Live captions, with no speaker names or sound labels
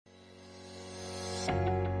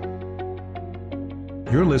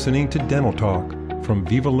You're listening to Dental Talk from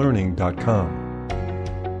VivaLearning.com.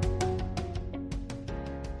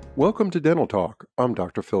 Welcome to Dental Talk. I'm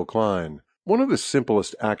Dr. Phil Klein. One of the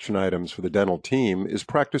simplest action items for the dental team is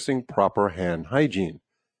practicing proper hand hygiene.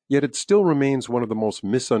 Yet it still remains one of the most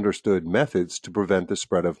misunderstood methods to prevent the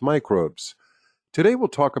spread of microbes. Today we'll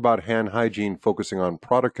talk about hand hygiene focusing on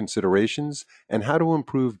product considerations and how to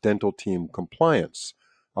improve dental team compliance.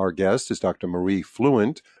 Our guest is Dr. Marie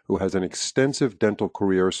Fluent, who has an extensive dental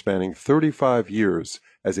career spanning 35 years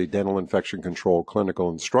as a dental infection control clinical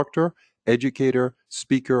instructor, educator,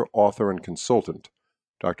 speaker, author, and consultant.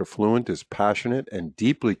 Dr. Fluent is passionate and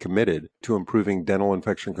deeply committed to improving dental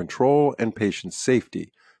infection control and patient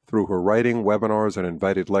safety. Through her writing, webinars, and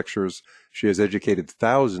invited lectures, she has educated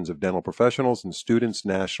thousands of dental professionals and students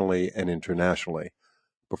nationally and internationally.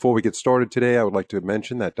 Before we get started today, I would like to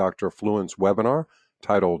mention that Dr. Fluent's webinar,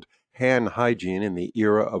 titled Hand Hygiene in the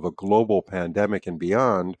Era of a Global Pandemic and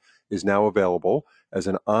Beyond, is now available as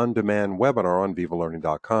an on-demand webinar on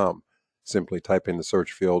VivaLearning.com. Simply type in the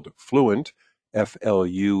search field Fluent,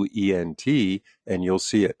 F-L-U-E-N-T, and you'll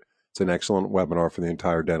see it. It's an excellent webinar for the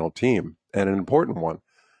entire dental team, and an important one.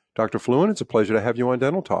 Dr. Fluent, it's a pleasure to have you on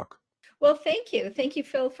Dental Talk. Well, thank you. Thank you,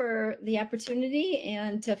 Phil, for the opportunity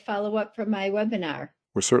and to follow up from my webinar.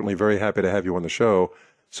 We're certainly very happy to have you on the show.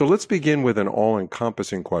 So let's begin with an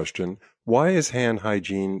all-encompassing question. Why is hand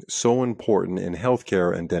hygiene so important in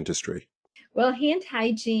healthcare and dentistry? Well, hand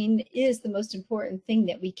hygiene is the most important thing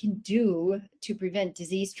that we can do to prevent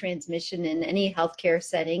disease transmission in any healthcare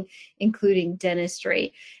setting, including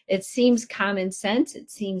dentistry. It seems common sense. It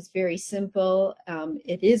seems very simple.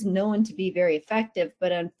 It is known to be very effective,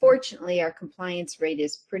 but unfortunately, our compliance rate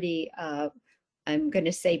is pretty I'm going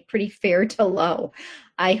to say pretty fair to low.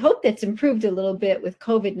 I hope that's improved a little bit with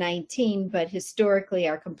COVID-19, but historically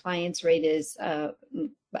our compliance rate is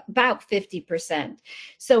about 50%.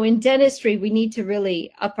 So in dentistry, we need to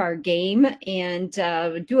really up our game and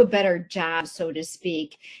do a better job, so to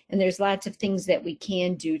speak. And there's lots of things that we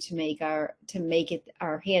can do to make our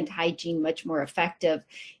hand hygiene much more effective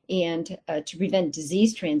and to prevent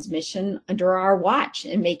disease transmission under our watch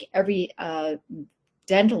and make every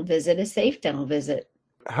dental visit a safe dental visit.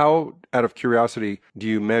 How, out of curiosity, do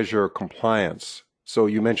you measure compliance? So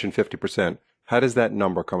you mentioned 50%. How does that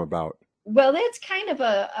number come about? Well, that's kind of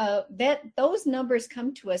those numbers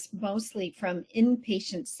come to us mostly from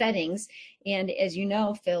inpatient settings. And as you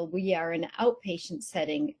know, Phil, we are an outpatient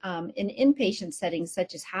setting. In inpatient settings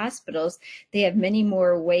such as hospitals, they have many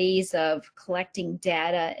more ways of collecting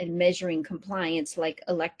data and measuring compliance, like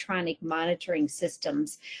electronic monitoring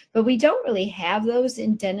systems. But we don't really have those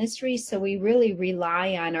in dentistry, so we really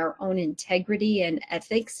rely on our own integrity and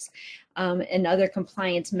ethics and other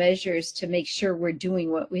compliance measures to make sure we're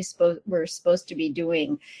doing what we're supposed to be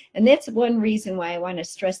doing. And that's one reason why I want to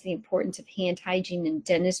stress the importance of hand hygiene in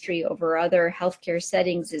dentistry over other healthcare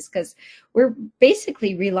settings, is because we're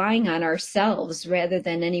basically relying on ourselves rather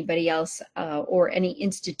than anybody else or any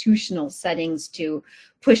institutional settings to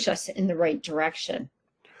push us in the right direction.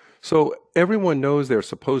 So everyone knows they're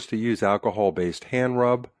supposed to use alcohol-based hand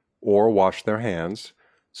rub or wash their hands.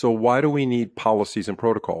 So why do we need policies and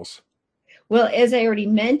protocols? Well, as I already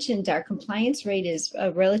mentioned, our compliance rate is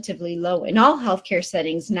relatively low in all healthcare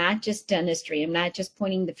settings, not just dentistry. I'm not just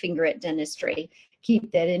pointing the finger at dentistry.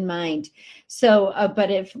 Keep that in mind. So,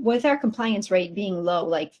 but if with our compliance rate being low,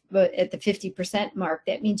 like at the 50% mark,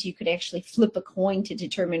 that means you could actually flip a coin to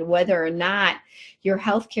determine whether or not your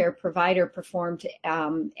healthcare provider performed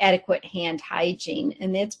adequate hand hygiene,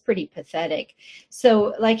 and that's pretty pathetic.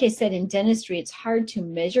 So, like I said, in dentistry, it's hard to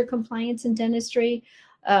measure compliance in dentistry.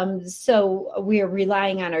 So we are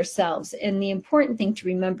relying on ourselves. And the important thing to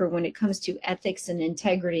remember when it comes to ethics and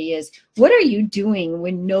integrity is, what are you doing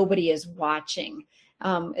when nobody is watching?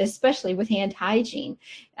 Especially with hand hygiene.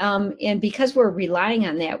 And because we're relying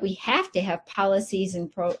on that, we have to have policies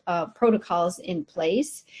and protocols in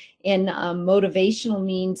place and motivational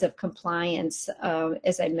means of compliance,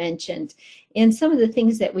 as I mentioned. And some of the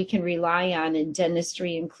things that we can rely on in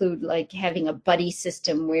dentistry include like having a buddy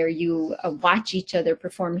system where you watch each other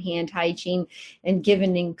perform hand hygiene and give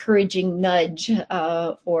an encouraging nudge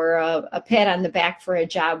or a pat on the back for a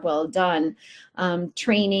job well done.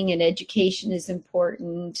 Training and education is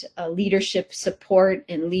important. Leadership support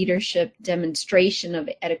and leadership demonstration of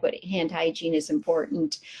adequate hand hygiene is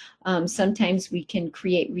important. Sometimes we can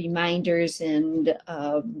create reminders and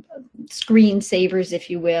screensavers, if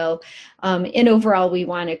you will. And overall, we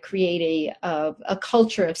want to create a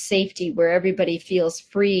culture of safety where everybody feels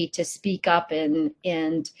free to speak up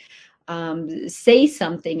and say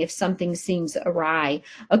something if something seems awry.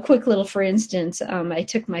 A quick little, for instance, I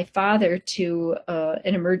took my father to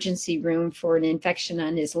an emergency room for an infection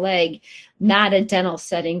on his leg, not a dental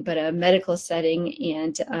setting, but a medical setting,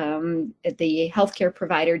 and the healthcare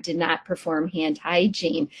provider did not perform hand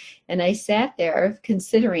hygiene. And I sat there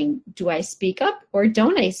considering, do I speak up or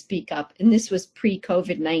don't I speak up? And this was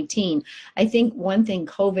pre-COVID-19. I think one thing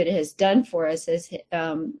COVID has done for us is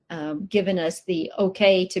given us the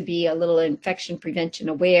okay to be a little infection prevention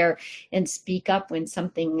aware and speak up when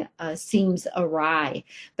something seems awry.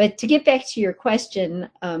 But to get back to your question,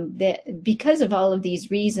 that because of all of these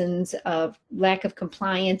reasons of lack of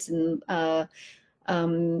compliance and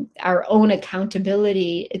our own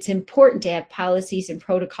accountability, it's important to have policies and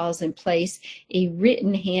protocols in place, a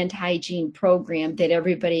written hand hygiene program that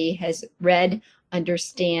everybody has read,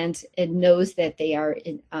 understands, and knows that they are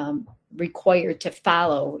required to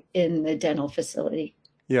follow in the dental facility.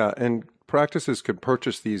 Yeah, and practices could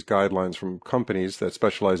purchase these guidelines from companies that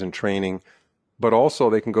specialize in training, but also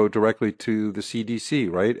they can go directly to the CDC,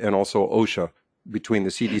 right? And also OSHA. Between the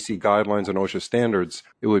CDC guidelines and OSHA standards,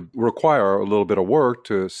 it would require a little bit of work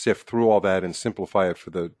to sift through all that and simplify it for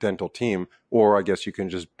the dental team. Or I guess you can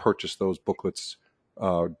just purchase those booklets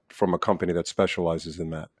from a company that specializes in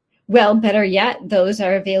that. Well, better yet, those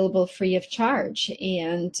are available free of charge.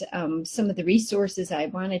 And some of the resources I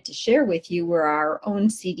wanted to share with you were our own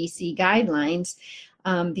CDC guidelines.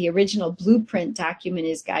 The original blueprint document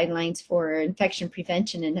is Guidelines for Infection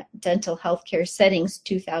Prevention in Dental Healthcare Settings,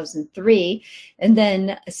 2003. And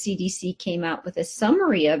then CDC came out with a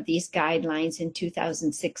summary of these guidelines in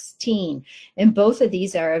 2016. And both of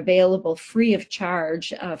these are available free of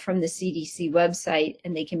charge from the CDC website,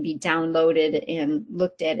 and they can be downloaded and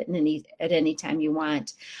looked at any time you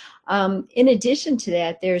want. In addition to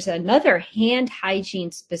that, there's another hand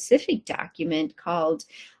hygiene specific document called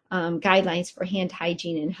Guidelines for Hand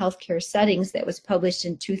Hygiene in Healthcare Settings that was published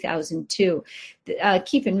in 2002.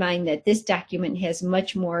 Keep in mind that this document has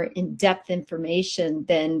much more in-depth information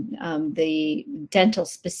than the dental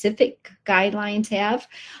specific guidelines have.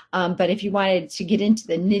 But if you wanted to get into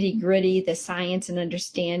the nitty-gritty, the science and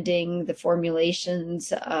understanding, the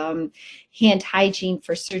formulations, hand hygiene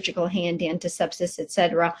for surgical hand antisepsis,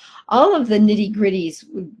 etc., all of the nitty-gritties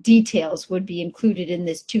details would be included in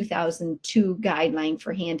this 2002 guideline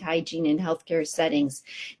for hand hygiene in healthcare settings.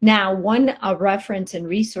 Now, one reference and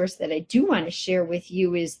resource that I do want to share with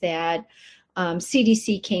you is that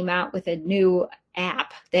CDC came out with a new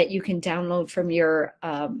app that you can download from your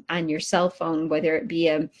on your cell phone, whether it be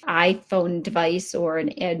an iPhone device or an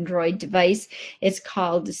Android device. It's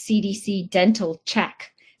called CDC Dental Check.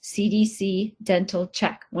 CDC Dental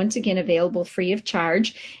Check. Once again, available free of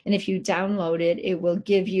charge. And if you download it, it will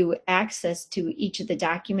give you access to each of the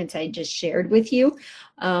documents I just shared with you.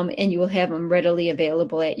 And you will have them readily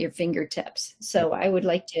available at your fingertips. So I would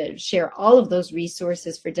like to share all of those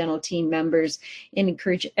resources for dental team members and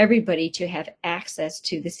encourage everybody to have access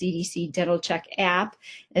to the CDC Dental Check app.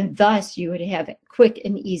 And thus you would have quick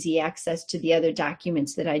and easy access to the other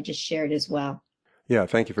documents that I just shared as well. Yeah,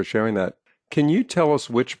 thank you for sharing that. Can you tell us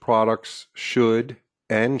which products should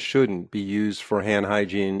and shouldn't be used for hand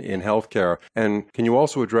hygiene in healthcare? And can you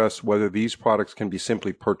also address whether these products can be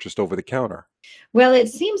simply purchased over the counter? Well, it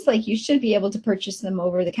seems like you should be able to purchase them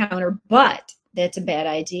over the counter, but that's a bad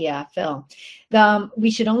idea, Phil.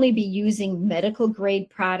 We should only be using medical grade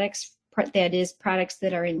products, that is, products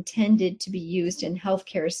that are intended to be used in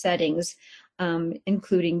healthcare settings,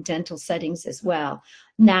 including dental settings as well,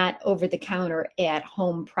 not over-the-counter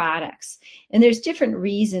at-home products. And there's different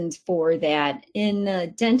reasons for that.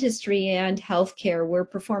 In dentistry and healthcare, we're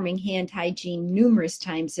performing hand hygiene numerous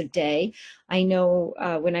times a day. I know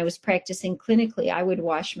when I was practicing clinically, I would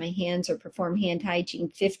wash my hands or perform hand hygiene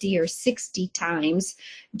 50 or 60 times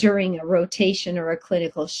during a rotation or a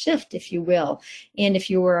clinical shift, if you will. And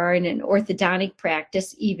if you were in an orthodontic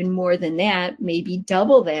practice, even more than that, maybe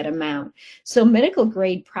double that amount. So medical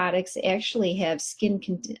grade products actually have skin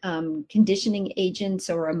conditioning agents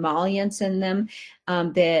or emollients in them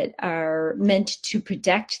that are meant to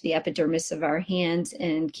protect the epidermis of our hands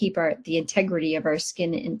and keep the integrity of our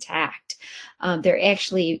skin intact. They're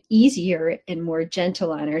actually easier and more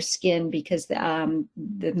gentle on our skin because the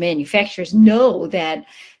manufacturers know that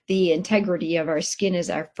the integrity of our skin is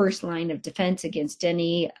our first line of defense against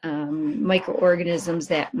any microorganisms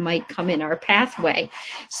that might come in our pathway.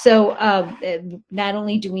 So not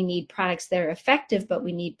only do we need products that are effective, but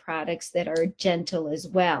we need products that are gentle as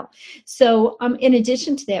well. So in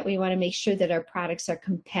addition to that, we want to make sure that our products are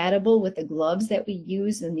compatible with the gloves that we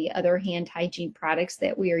use and the other hand hygiene products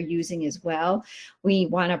that we are using as well. We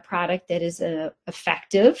want a product that is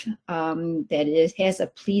effective, that has a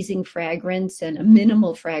pleasing fragrance and a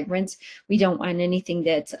minimal fragrance. We don't want anything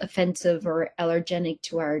that's offensive or allergenic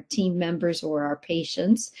to our team members or our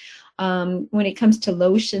patients. When it comes to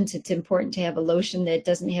lotions, it's important to have a lotion that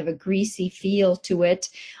doesn't have a greasy feel to it.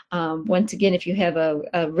 Once again, if you have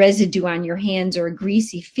a residue on your hands or a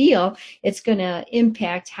greasy feel, it's going to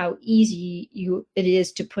impact how easy it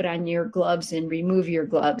is to put on your gloves and remove your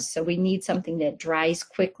gloves. So we need something that dries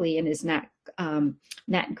quickly and is not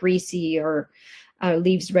greasy or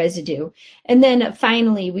leaves residue. And then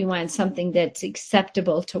finally, we want something that's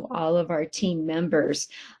acceptable to all of our team members.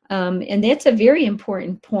 And that's a very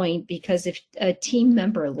important point, because if a team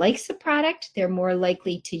member likes the product, they're more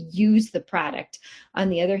likely to use the product. On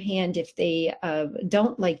the other hand, if they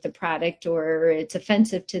don't like the product or it's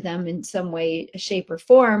offensive to them in some way, shape, or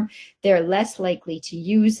form, they're less likely to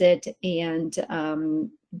use it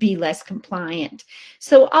and be less compliant.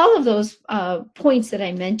 So all of those points that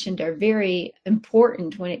I mentioned are very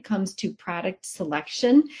important when it comes to product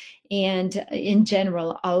selection. And in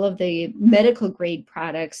general, all of the medical grade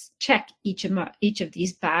products check each of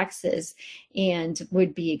these boxes and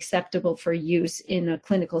would be acceptable for use in a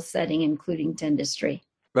clinical setting, including dentistry.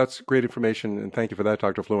 That's great information, and thank you for that,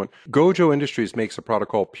 Dr. Fluent. Gojo Industries makes a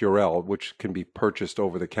product called Purell, which can be purchased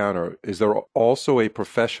over the counter. Is there also a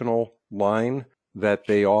professional line that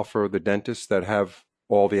they offer the dentists that have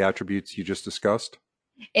all the attributes you just discussed?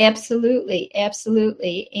 Absolutely,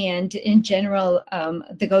 absolutely. And in general,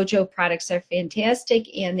 the Gojo products are fantastic,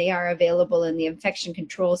 and they are available in the infection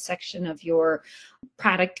control section of your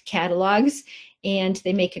product catalogs. And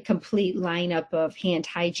they make a complete lineup of hand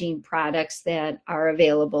hygiene products that are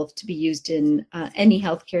available to be used in any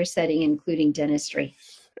healthcare setting, including dentistry.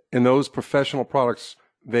 And those professional products,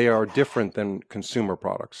 they are different than consumer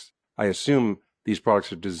products. I assume these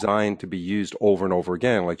products are designed to be used over and over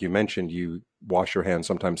again. Like you mentioned, you wash your hands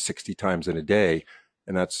sometimes 60 times in a day,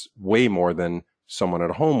 and that's way more than someone at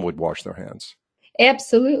home would wash their hands.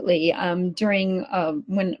 Absolutely. During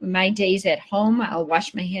when my days at home, I'll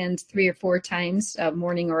wash my hands 3 or 4 times,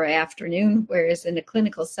 morning or afternoon, whereas in a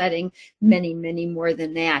clinical setting, many, many more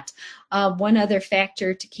than that. One other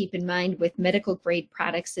factor to keep in mind with medical grade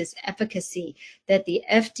products is efficacy, that the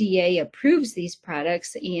FDA approves these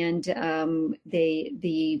products, and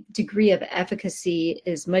the degree of efficacy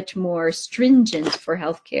is much more stringent for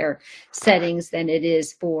healthcare settings than it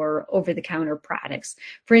is for over-the-counter products.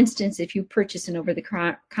 For instance, if you purchase an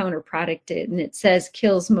over-the-counter product and it says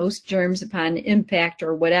kills most germs upon impact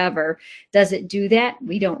or whatever, does it do that?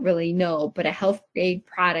 We don't really know. But a health grade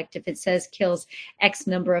product, if it says kills X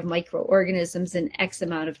number of microorganisms in X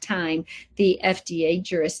amount of time, the FDA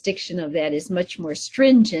jurisdiction of that is much more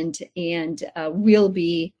stringent and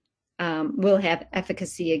will have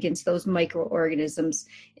efficacy against those microorganisms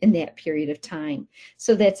in that period of time.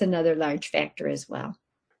 So that's another large factor as well.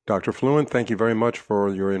 Dr. Fluent, thank you very much for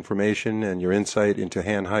your information and your insight into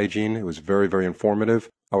hand hygiene. It was very, very informative.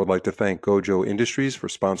 I would like to thank Gojo Industries for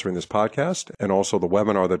sponsoring this podcast and also the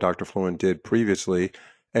webinar that Dr. Fluent did previously.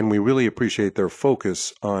 And we really appreciate their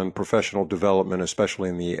focus on professional development, especially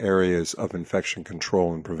in the areas of infection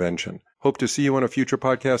control and prevention. Hope to see you on a future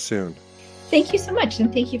podcast soon. Thank you so much,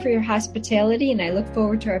 and thank you for your hospitality, and I look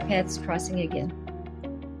forward to our paths crossing again.